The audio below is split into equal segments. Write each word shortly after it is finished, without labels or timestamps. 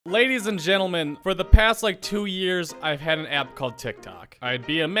Ladies and gentlemen, for the past like 2 years, I've had an app called TikTok. I'd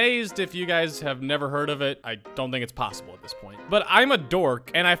be amazed if you guys have never heard of it. I don't think it's possible at this point. But I'm a dork,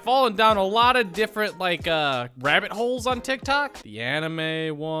 and I've fallen down a lot of different like rabbit holes on TikTok. The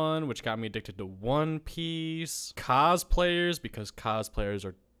anime one, which got me addicted to One Piece. Cosplayers, because cosplayers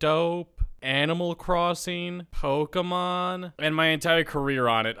are dope. Animal Crossing, Pokemon, and my entire career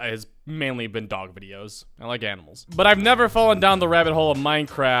on it has mainly been dog videos. I like animals. But I've never fallen down the rabbit hole of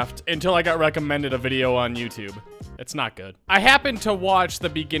Minecraft until I got recommended a video on YouTube. It's not good. I happened to watch the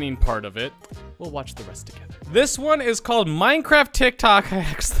beginning part of it. We'll watch the rest together. This one is called Minecraft TikTok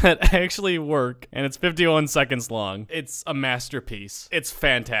hacks that actually work, and it's 51 seconds long. It's a masterpiece. It's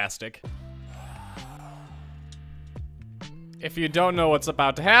fantastic. If you don't know what's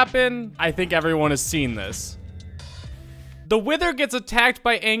about to happen, I think everyone has seen this. The Wither gets attacked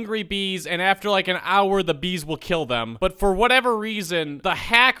by angry bees, and after like an hour, the bees will kill them. But for whatever reason, the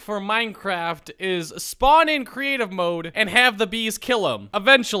hack for Minecraft is spawn in creative mode and have the bees kill them.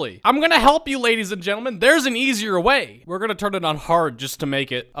 Eventually. I'm gonna help you, ladies and gentlemen. There's an easier way. We're gonna turn it on hard just to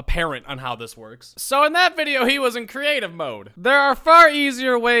make it apparent on how this works. So in that video, he was in creative mode. There are far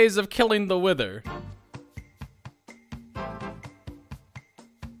easier ways of killing the Wither.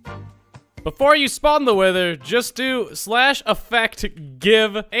 Before you spawn the Wither, just do /effect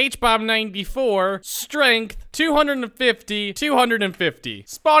give HBOM94 strength 250 250.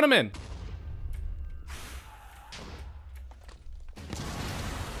 Spawn him in.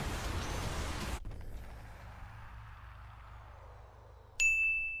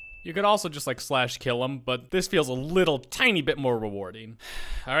 You could also just like /kill him, but this feels a little tiny bit more rewarding.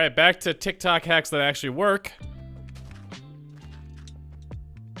 All right, back to TikTok hacks that actually work.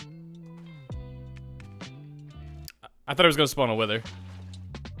 I thought I was gonna spawn a Wither.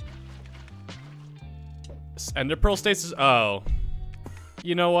 Ender Pearl Stasis, oh.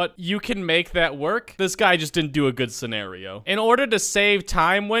 You know what? You can make that work. This guy just didn't do a good scenario. In order to save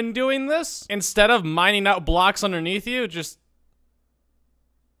time when doing this, instead of mining out blocks underneath you,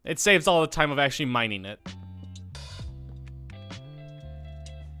 it saves all the time of actually mining it.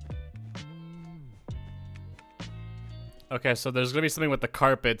 Okay, so there's gonna be something with the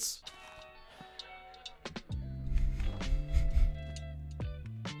carpets.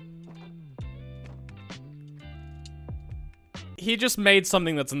 He just made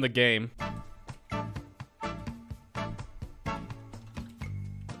something that's in the game.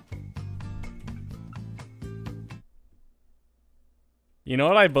 You know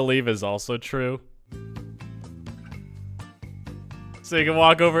what I believe is also true? So you can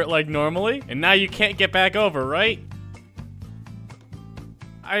walk over it like normally, and now you can't get back over, right?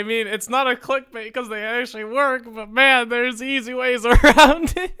 I mean, it's not a clickbait because they actually work, but man, there's easy ways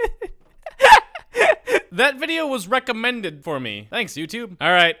around it. That video was recommended for me. Thanks, YouTube.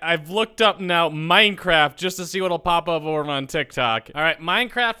 All right, I've looked up now Minecraft just to see what'll pop up over on TikTok. All right,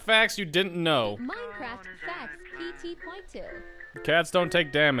 Minecraft facts you didn't know. Minecraft facts PT.2. Cats don't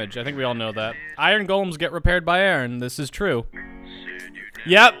take damage. I think we all know that. Iron golems get repaired by iron. This is true.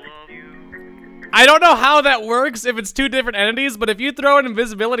 Yep. I don't know how that works if it's two different entities, but if you throw an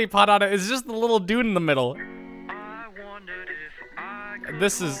invisibility pot on it, it's just the little dude in the middle.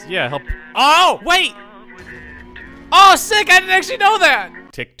 This is, yeah, help. Oh, wait! Oh, sick, I didn't actually know that!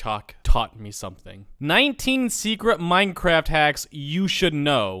 TikTok taught me something. 19 secret Minecraft hacks you should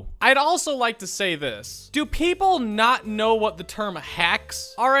know. I'd also like to say this. Do people not know what the term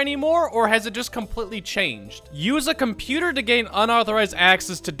hacks are anymore, or has it just completely changed? Use a computer to gain unauthorized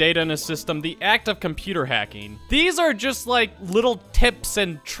access to data in a system, the act of computer hacking. These are just like little tips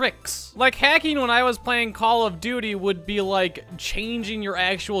and tricks. Like hacking when I was playing Call of Duty would be like changing your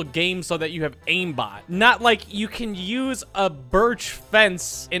actual game so that you have aimbot. Not like you can use a birch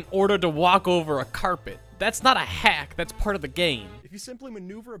fence in order to walk over a carpet. That's not a hack, that's part of the game. If you simply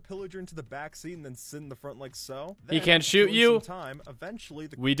maneuver a pillager into the back seat and then sit in the front like so, he can't shoot you. Eventually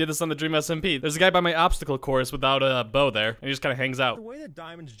we did this on the Dream SMP. There's a guy by my obstacle course without a bow there, and he just kind of hangs out. The way that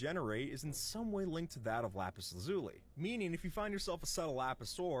diamonds generate is in some way linked to that of lapis lazuli. Meaning, if you find yourself a set of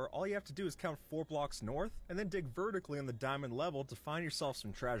lapis ore, all you have to do is count 4 blocks north, and then dig vertically on the diamond level to find yourself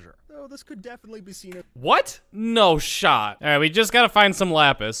some treasure. Though this could definitely be seen as— What? No shot. All right, we just gotta find some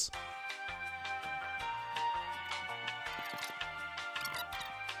lapis.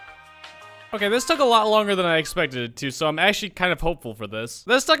 Okay, this took a lot longer than I expected it to, so I'm actually kind of hopeful for this.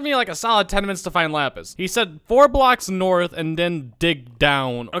 This took me like a solid 10 minutes to find lapis. He said 4 blocks north and then dig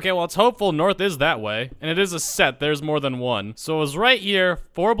down. Okay, well, it's hopeful north is that way, and it is a set. There's more than one. So it was right here,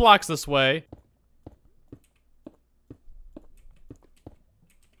 4 blocks this way.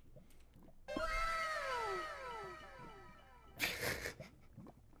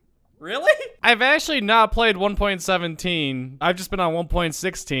 Really? I've actually not played 1.17. I've just been on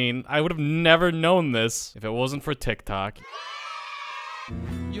 1.16. I would have never known this if it wasn't for TikTok.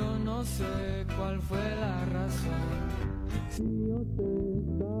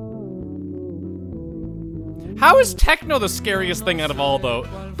 How is techno the scariest thing out of all,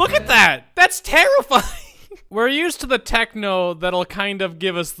 though? Look at that! That's terrifying! We're used to the techno that'll kind of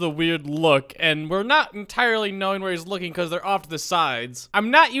give us the weird look, and we're not entirely knowing where he's looking because they're off to the sides. I'm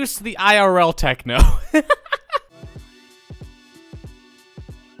not used to the IRL techno.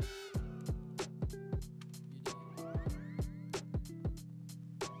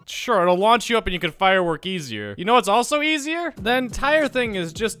 Sure, it'll launch you up and you can firework easier. You know what's also easier? The entire thing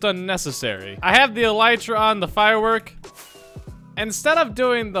is just unnecessary. I have the elytra on the firework. Instead of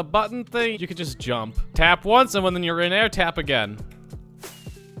doing the button thing, you could just jump. Tap once, and when you're in air, tap again.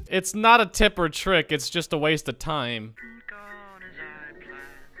 It's not a tip or trick, it's just a waste of time.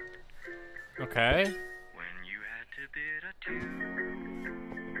 Okay.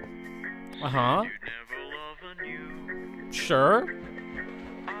 Uh-huh. Sure.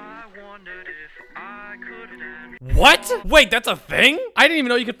 What? Wait, that's a thing? I didn't even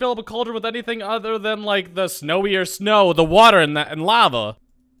know you could fill up a cauldron with anything other than, like, the snowier snow, the water, and lava.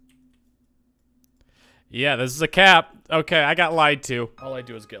 Yeah, this is a cap. Okay, I got lied to. All I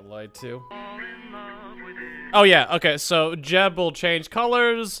do is get lied to. Oh, yeah, okay, so Jeb will change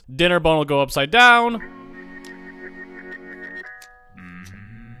colors. Dinnerbone will go upside down.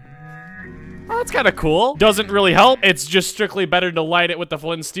 Oh, that's kind of cool. Doesn't really help. It's just strictly better to light it with the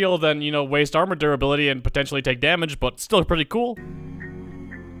flint and steel than, you know, waste armor durability and potentially take damage, but still pretty cool.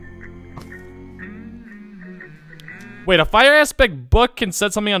 Wait, a fire aspect book can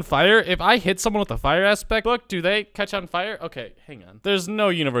set something on fire? If I hit someone with a fire aspect book, do they catch on fire? Okay, hang on. There's no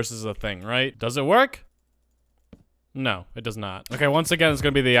universe is a thing, right? Does it work? No, it does not. Okay, once again, it's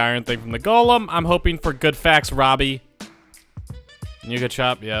gonna be the iron thing from the golem. I'm hoping for good facts, Robbie. You could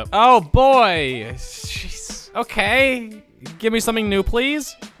chop, yep. Oh boy! Jeez. Okay. Give me something new,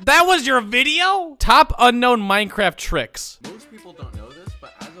 please. That was your video? Top unknown Minecraft tricks. Most people don't know this,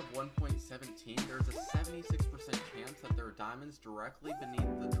 but as of 1.17, there's a 76% chance that there are diamonds directly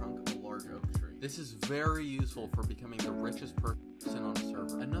beneath the trunk of a large oak tree. This is very useful for becoming the richest person on a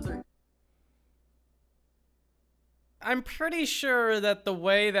server. I'm pretty sure that the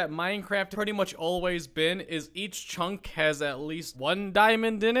way that Minecraft pretty much always been is each chunk has at least one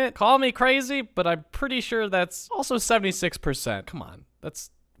diamond in it. Call me crazy, but I'm pretty sure that's also 76%. Come on, that's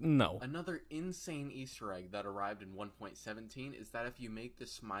no. Another insane Easter egg that arrived in 1.17 is that if you make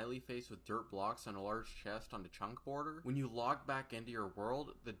this smiley face with dirt blocks on a large chest on the chunk border, when you log back into your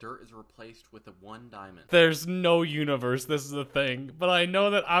world, the dirt is replaced with a 1 diamond. There's no universe, this is the thing, but I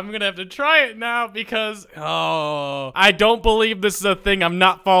know that I'm gonna have to try it now because, oh, I don't believe this is a thing. I'm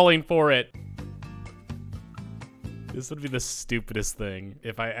not falling for it. This would be the stupidest thing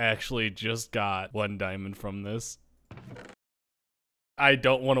if I actually just got 1 diamond from this. I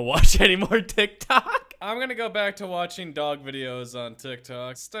don't want to watch any more TikTok. I'm gonna go back to watching dog videos on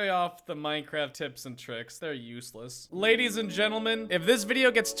TikTok. Stay off the Minecraft tips and tricks. They're useless. Ladies and gentlemen, if this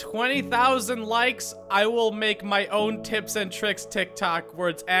video gets 20,000 likes, I will make my own tips and tricks TikTok where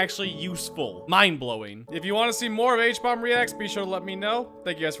it's actually useful. Mind-blowing. If you want to see more of H-Bomb Reacts, be sure to let me know.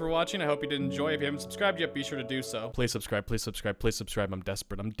 Thank you guys for watching. I hope you did enjoy. If you haven't subscribed yet, be sure to do so. Please subscribe, please subscribe, please subscribe. I'm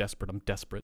desperate, I'm desperate, I'm desperate.